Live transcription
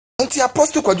Nti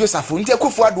Apostle Akwajo Safo nti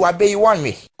Akufo-Addo abeyi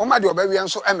wanwe. O ma de obawi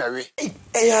enso emewe.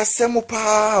 Asem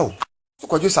paa.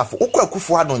 Akwajo Safo ukọ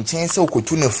Akufo-Addo nchen se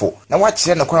okotu nefo na wa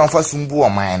kire ne kwan fa sumbu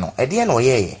oman no. Ede na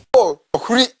oyeye. Oh,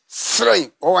 okuri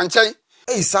srei o wanchen.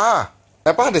 Saa.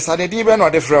 E pa de sa de di be no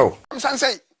de frɛ.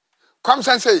 Kom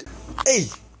sansei.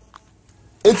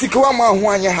 Enti kwa ma ho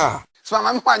anya ha. So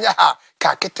ma ho anya ha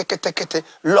ka kete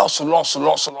loss.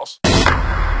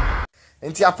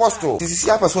 Enti Apostle,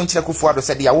 sisi apaso nkyere Akufo-Addo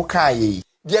se de ya wo kan ye.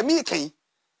 De mi kan.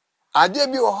 Ade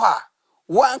bi wo ho a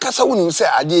wo ankasa wonim se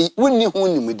ade wonni ho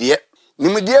nimde.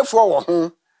 Nimde fo wo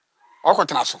ho.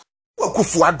 Okotena so.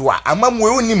 Akufo-Addo a amamu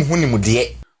e wonim ho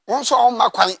nimde. Won so on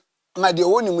makwan ma de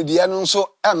wo nimde no so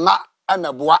emma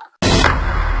ameboa.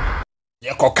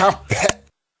 Ye koka pe.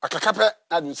 Akaka pe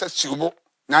na dum se siubo.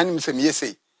 Na nim se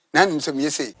miyese.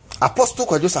 Apostle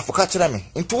Akwajo Safo ka kire me.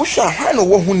 Nti wo hwa han no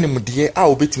wo ho nimde a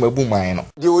obetima bu man no.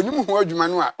 De onim ho adwuma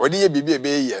no a ode ye bibi ebe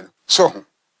ye no. So ho.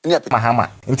 Ni apɛ mahama.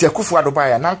 Nti Akufo-Addo ba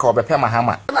ya nanka obepe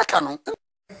mahama. Naka no.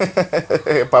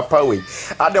 Papa we.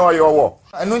 Ade oyo wo.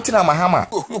 Anu nti na mahama.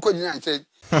 Ko dina nche.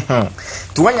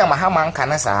 Tu wanya mahama nka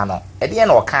na saa no. Ede ye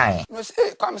na okan. No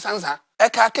se kwam sansa. E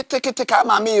ka kete ka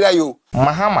ma me ira yo.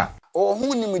 Mahama. O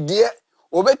hu nimde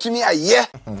obetumi aye.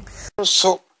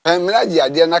 So emraji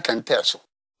ade na kante so.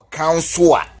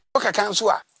 Kanso a. Oka kanso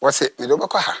a. Wo se me do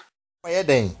beko ha. Oye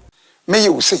den. Meye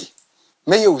wo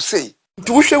sei.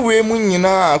 Nti wo hwe we mu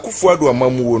nyina Akufo-Addo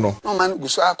amamuo no. No man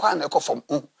guso akwa na ekofom.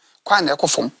 Kwa na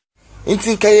ekofom.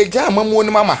 Nti nka ye gya amamuo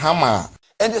ni mahama.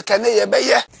 Ende ka na ye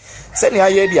beye. Se ne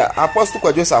aye dia Apostle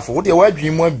Akwajo Safo wo de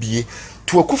wadwi mu abie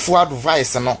to Akufo-Addo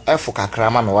vice no efo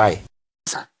kakra ma me wai.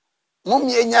 Mom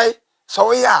ye nyai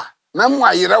so ya na mu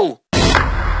ayira wo.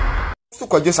 Apostle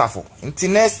Akwajo Safo nti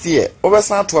next year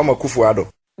obesan to am Akufo-Addo.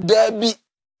 Dabi.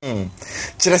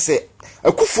 Kire se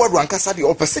Akufo-Addo ankasa de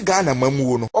opese Ghana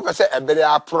mamuo no. Opese ebere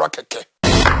apro keke.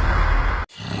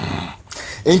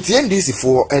 Enti NDC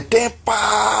fo eden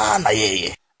pa na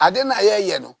yeye. Ade na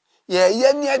yeye no.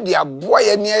 Ye ne de aboa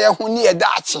ye ne ye ho ne ye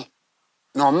daachi.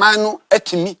 Na oman no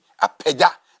atimi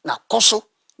apagya na koso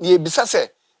ne ebisa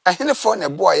se ahene fo na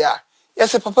boa ya.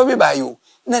 Yese papa bi ba yo.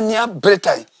 Na ne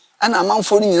abretan ana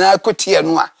amanfo ni nyina akotie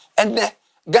no a ene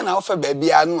Ghana ofa ba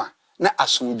bia no a na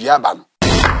asomdua ba no.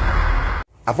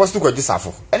 Apostle Akwajo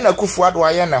Safo ena Akufo-Addo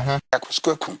aye na ho.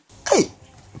 Akoskoku.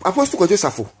 Apostle Akwajo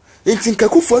Safo enti nka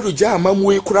Akufo-Addo gya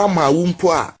amamu ekura ma wo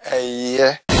mpo a.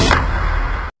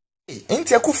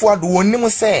 Enti Akufo-Addo wonim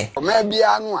se oma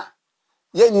bia no a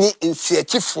ye ni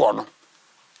nsiachifo no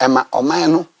ema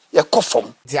oman no ye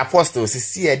kofom. The Apostle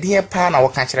sisi e de pa na wo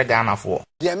ka kire Ghana fo.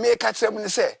 De me ka kire mu ne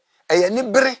se eye ni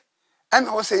bere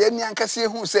ana wo se ye ni ankase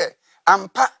hu se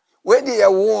ampa we de ye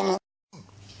wo no.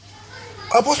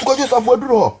 Apostle Akwajo Safo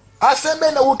aduro ho.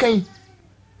 Asembe na wo kan.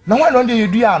 Na wa no de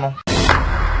yedua no.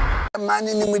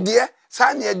 Mani ni mudie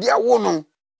sa na ye wo no.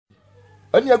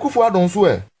 Ani Akufo-Addo nso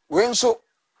e. We nso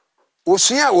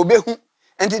osua obehu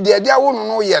enti de dia wo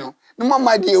no ye no. Ne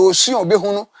mama de osua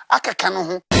obehu no akaka no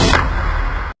ho.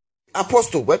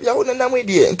 Apostle ba bia wo nanam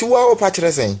die enti wo a opa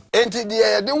kire sen. Enti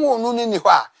de de wo no ni ho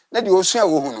a na de osua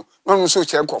wo hu no no so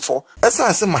kire nkofo.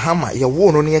 Esa se mahama ye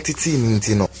wo no ne yetiti ni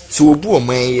enti no. Se obu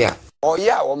oman yi a.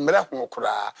 Oya o mra ho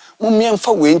kura. Mumie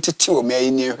mfa we ntiti o mai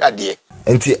ni hwade.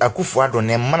 Enti Akufo-Addo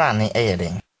ne mra ne eye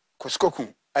den. Koskoku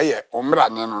aye o mra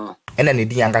ne no. Ena ne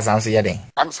di anga sanso ye den.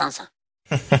 Am sansa.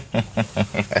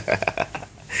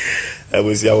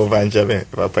 Abusi awo vancha be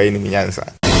papa ni nyansa.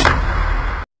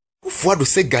 Akufo-Addo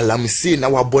se galamse na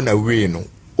wabo na we no.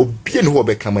 Obie no ho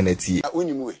be kamanati.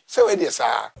 Onim we. Se we de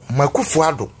sa. Ma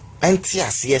Akufo-Addo anti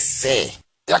ase se.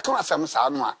 Ya kan asem sa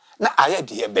no a na aye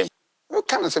de ye be. We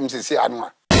kan asem sisi anu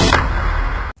a.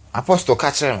 Apostle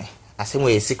ka kire me. Asem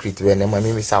we secret we na ma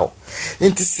mi sawo.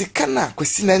 Enti sika na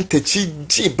kwesi na ntachi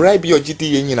ji bribe yo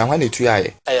gidi ye nyina hwa na tu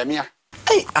aye. Ayamia.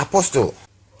 Apostle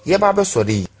ye ba be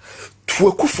sori. Tu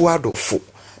Akufo-Addo fo.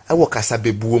 Ewo kasa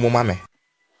bebuo mo mame.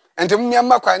 Enti mumia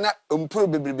makwa na mpuro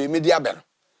bebrebe media be no.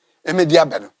 Emedia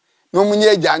be no. No munye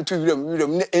agya nto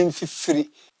wiram na emfifiri.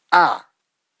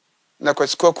 Na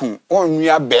kwaskoku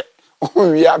onwia be.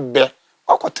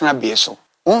 Okotena be so.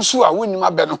 Onso a wonim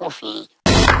abe no ho hwe.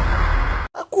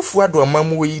 Akufo-Addo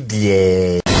amamu yi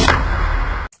die.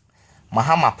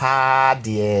 Mahama pa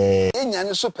die. Enya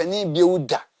ne so pani bia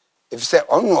wuda. Efise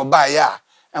ono oba ya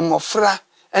emofra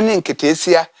ene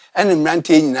nketesia ene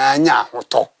mrante nyina anya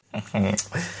ahoto.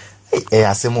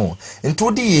 Asemo.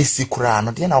 Nto di yesi kura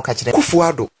no de na wo ka kire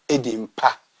Akufo-Addo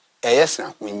edimpa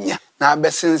eyesna honya na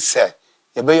abesense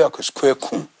ye be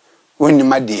yokoskoku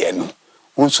wonim ade no.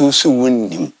 Onso so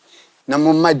wonim na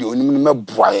momma de onim no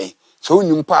mabuae so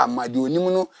wonim pa ma de onim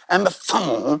no embe fam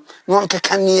ho no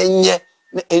nkeka ne enye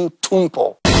na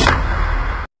entumpo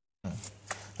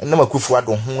na makufu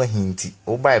ado ho ahinti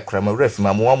wo ba ekrama ref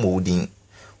ma mo amodin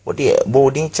wo de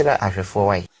bodin kira ahwefo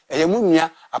wai eye munua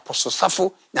Apostle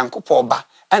Safo Nyankopɔ ba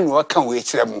ane waka we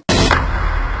kire mu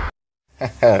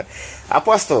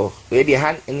Apostle we de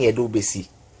han ne edo besi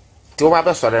ti wo ba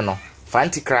be sore no fa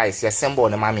Antichrist ya symbol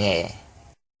ne mame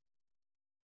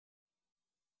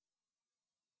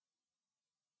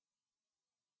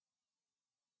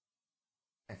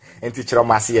enti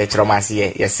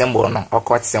chiromasiye ya symbol no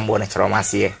okot symbol ne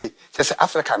chiromasiye sese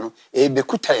Africa no e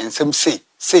bekuta ensem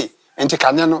sei enti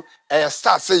kane no e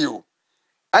star sei o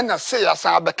ana sei ya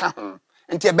sa abeka ho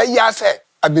enti e be ya se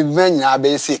abibima nyina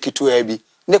be sei ketua bi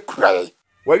ne kurai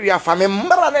wawi afa me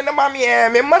mara ne mame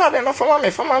me mara ne no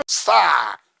fama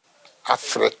star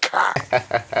Africa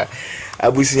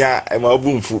abusia ma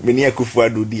obumfu me ne akufu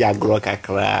adu di agro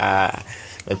kakra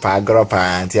me pa agro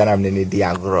pa anti ana me ne di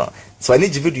agro. So I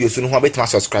need your videos so no betima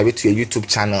subscribe to your YouTube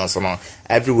channel so no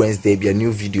every Wednesday be a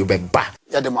new video be ba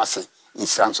ya de mase in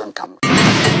Samsung camera